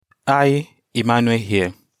Hi, Emmanuel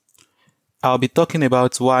here. I'll be talking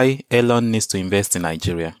about why Elon needs to invest in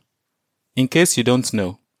Nigeria. In case you don't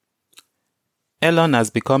know, Elon has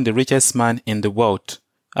become the richest man in the world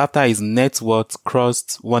after his net worth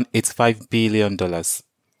crossed $185 billion.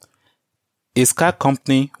 His car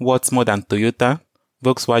company worth more than Toyota,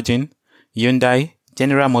 Volkswagen, Hyundai,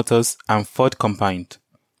 General Motors, and Ford combined.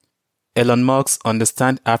 Elon Musk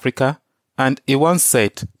understands Africa, and he once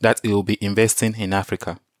said that he will be investing in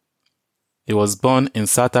Africa. He was born in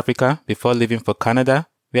South Africa before leaving for Canada,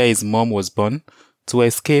 where his mom was born, to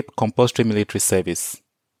escape compulsory military service.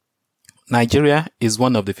 Nigeria is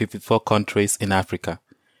one of the 54 countries in Africa.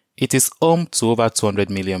 It is home to over 200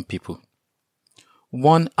 million people.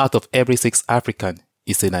 1 out of every 6 African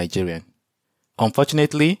is a Nigerian.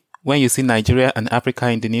 Unfortunately, when you see Nigeria and Africa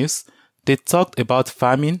in the news, they talked about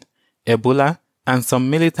famine, Ebola, and some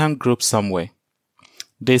militant groups somewhere.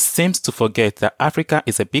 They seem to forget that Africa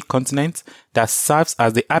is a big continent that serves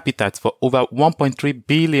as the habitat for over 1.3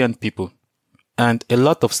 billion people. And a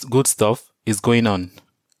lot of good stuff is going on.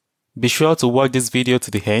 Be sure to watch this video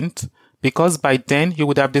to the end, because by then you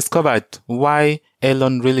would have discovered why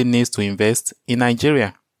Elon really needs to invest in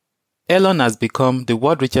Nigeria. Elon has become the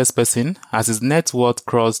world's richest person as his net worth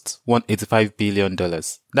crossed $185 billion.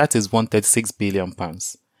 That is £136 billion.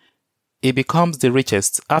 He becomes the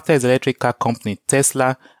richest after his electric car company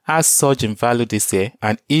Tesla has surged in value this year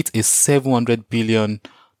and hit a $700 billion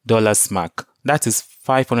mark. That is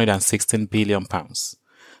 £516 billion.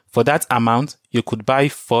 For that amount, you could buy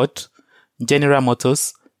Ford, General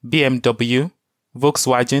Motors, BMW,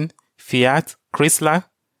 Volkswagen, Fiat, Chrysler,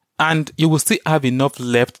 and you will still have enough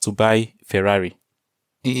left to buy Ferrari.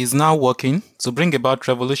 He is now working to bring about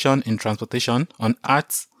revolution in transportation on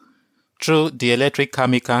Earth through the electric car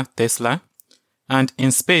maker Tesla, and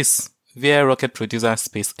in space via rocket producer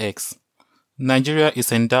SpaceX. Nigeria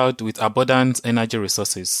is endowed with abundant energy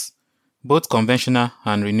resources, both conventional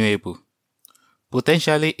and renewable.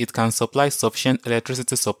 Potentially, it can supply sufficient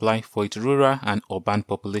electricity supply for its rural and urban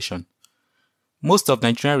population. Most of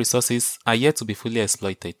Nigerian resources are yet to be fully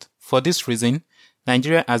exploited. For this reason,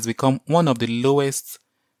 Nigeria has become one of the lowest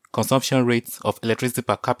consumption rates of electricity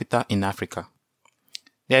per capita in Africa.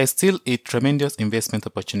 There is still a tremendous investment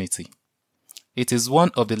opportunity. It is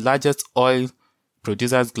one of the largest oil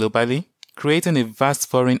producers globally, creating a vast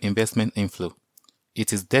foreign investment inflow.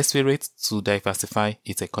 It is desperate to diversify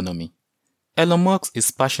its economy. Elon Musk is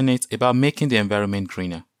passionate about making the environment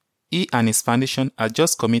greener. He and his foundation have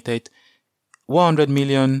just committed $100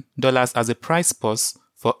 million as a prize purse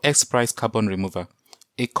for X-Prize carbon removal,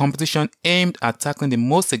 a competition aimed at tackling the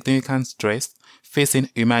most significant threat facing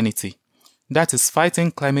humanity. That is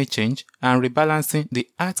fighting climate change and rebalancing the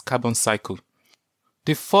Earth carbon cycle.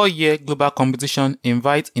 The 4-year global competition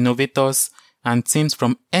invites innovators and teams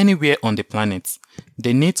from anywhere on the planet.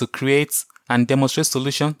 They need to create and demonstrate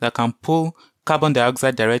solutions that can pull carbon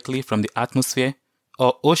dioxide directly from the atmosphere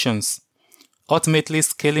or oceans, ultimately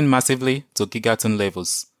scaling massively to gigaton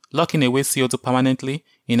levels, locking away CO2 permanently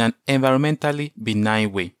in an environmentally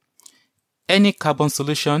benign way. Any carbon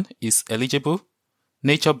solution is eligible,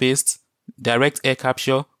 nature-based, direct air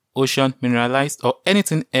capture, ocean mineralized, or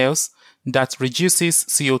anything else that reduces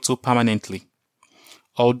CO2 permanently.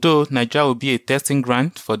 Although Nigeria will be a testing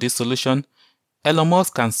ground for this solution, Elon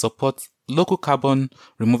Musk can support local carbon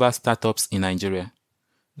removal startups in Nigeria.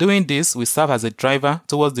 Doing this will serve as a driver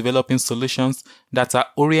towards developing solutions that are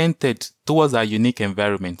oriented towards our unique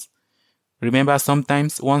environment. Remember,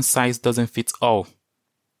 sometimes one size doesn't fit all.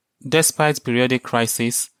 Despite periodic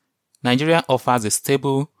crises, Nigeria offers a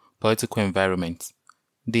stable political environment.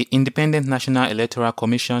 The Independent National Electoral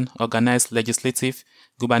Commission organized legislative,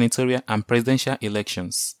 gubernatorial, and presidential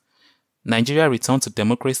elections. Nigeria returned to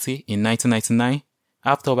democracy in 1999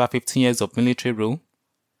 after over 15 years of military rule.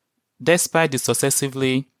 Despite the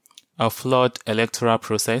successively flawed electoral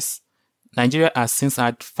process, Nigeria has since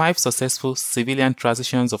had 5 successful civilian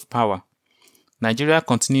transitions of power. Nigeria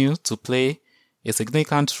continues to play a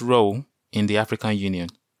significant role in the African Union.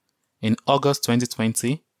 In August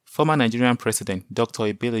 2020, former Nigerian President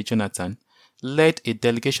Dr. Ebele Jonathan led a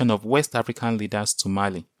delegation of West African leaders to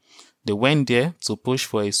Mali. They went there to push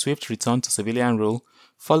for a swift return to civilian rule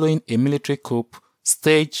following a military coup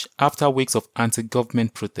staged after weeks of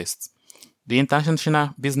anti-government protests. The international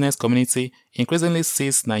business community increasingly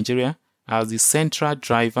sees Nigeria as the central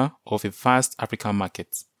driver of a vast African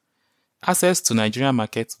market. Access to Nigerian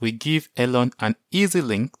market will give Elon an easy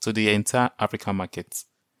link to the entire African market.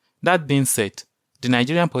 That being said, the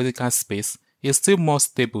Nigerian political space is still more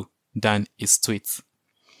stable than its tweets.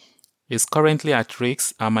 Is currently at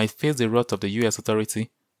risk and might face the wrath of the US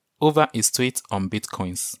authority over his tweet on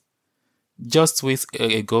bitcoins. Just weeks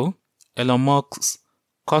ago, Elon Musk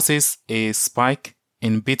causes a spike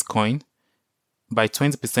in Bitcoin by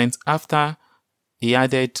 20% after he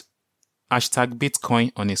added hashtag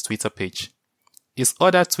Bitcoin on his Twitter page. His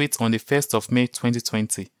other tweet on the 1st of May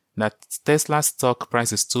 2020 that Tesla's stock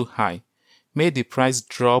price is too high made the price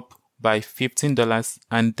drop by $15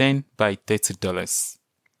 and then by $30.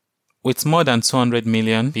 With more than 200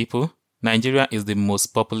 million people, Nigeria is the most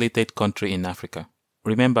populated country in Africa.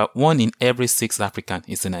 Remember, 1 in every 6 African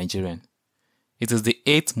is a Nigerian. It is the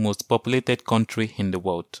 8th most populated country in the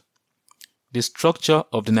world. The structure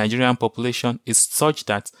of the Nigerian population is such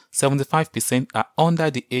that 75% are under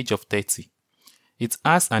the age of 30. It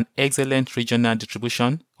has an excellent regional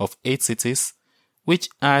distribution of 8 cities, which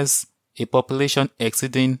has a population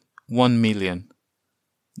exceeding 1 million.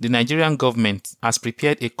 The Nigerian government has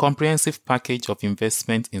prepared a comprehensive package of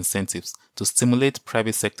investment incentives to stimulate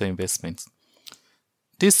private sector investment.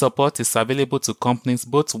 This support is available to companies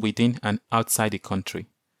both within and outside the country.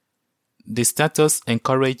 The status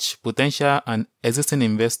encourages potential and existing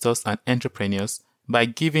investors and entrepreneurs by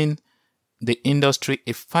giving the industry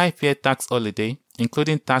a 5-year tax holiday,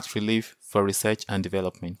 including tax relief for research and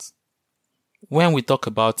development. When we talk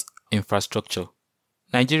about infrastructure,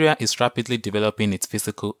 Nigeria is rapidly developing its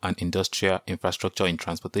physical and industrial infrastructure in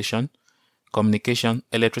transportation, communication,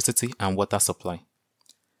 electricity, and water supply.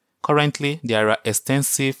 Currently, there are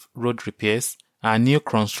extensive road repairs and new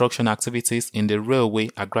construction activities in the railway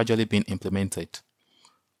are gradually being implemented.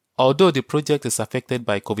 Although the project is affected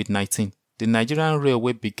by COVID-19, the Nigerian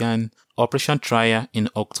Railway began Operation Trial in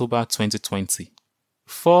October 2020.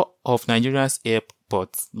 4 of Nigeria's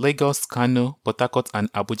airports, Lagos, Kano, Port Harcourt,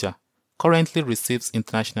 and Abuja, currently receives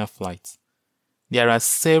international flights. There are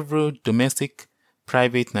several domestic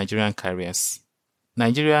private Nigerian carriers.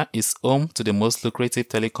 Nigeria is home to the most lucrative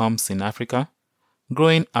telecoms in Africa,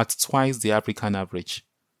 growing at twice the African average.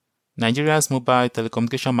 Nigeria's mobile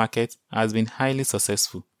telecommunication market has been highly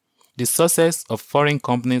successful. The success of foreign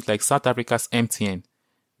companies like South Africa's MTN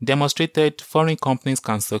demonstrated foreign companies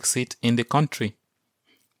can succeed in the country.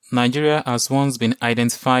 Nigeria has once been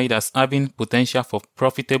identified as having potential for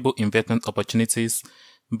profitable investment opportunities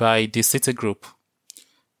by the Citigroup.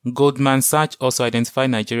 Goldman Sachs also identified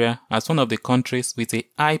Nigeria as one of the countries with a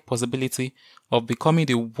high possibility of becoming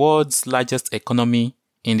the world's largest economy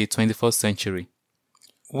in the 21st century.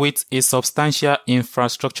 With a substantial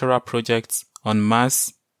infrastructural projects on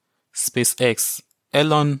Mars, SpaceX,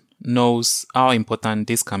 Elon knows how important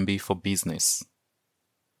this can be for business.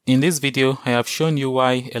 In this video, I have shown you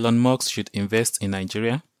why Elon Musk should invest in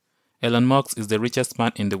Nigeria. Elon Musk is the richest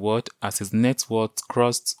man in the world as his net worth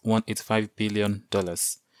crossed $185 billion.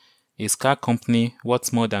 His car company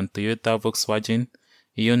worth more than Toyota, Volkswagen,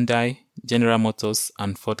 Hyundai, General Motors,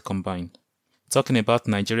 and Ford combined. Talking about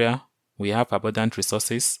Nigeria, we have abundant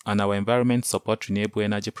resources and our environment support renewable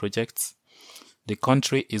energy projects. The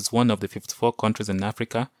country is one of the 54 countries in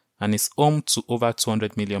Africa and is home to over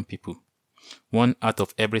 200 million people. 1 out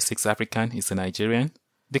of every 6 African is a Nigerian.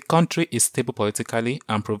 The country is stable politically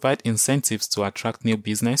and provides incentives to attract new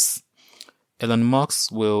business. Elon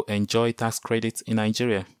Musk will enjoy tax credits in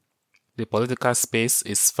Nigeria. The political space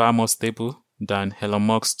is far more stable than Elon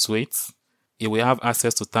Musk's tweets. He will have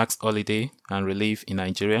access to tax holiday and relief in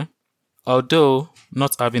Nigeria. Although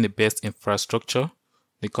not having the best infrastructure,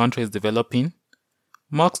 the country is developing.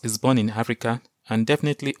 Musk is born in Africa and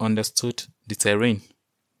definitely understood the terrain.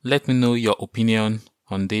 Let me know your opinion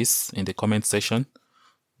on this in the comment section.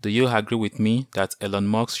 Do you agree with me that Elon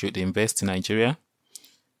Musk should invest in Nigeria?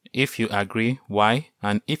 If you agree, why?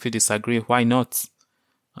 And if you disagree, why not?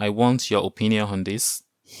 I want your opinion on this.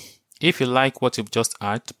 If you like what you've just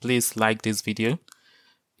heard, please like this video.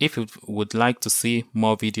 If you would like to see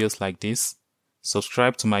more videos like this,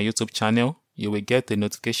 subscribe to my YouTube channel. You will get a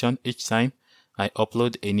notification each time I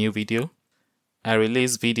upload a new video. I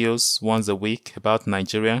release videos once a week about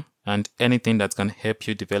Nigeria and anything that can help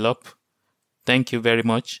you develop. Thank you very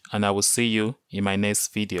much, and I will see you in my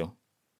next video.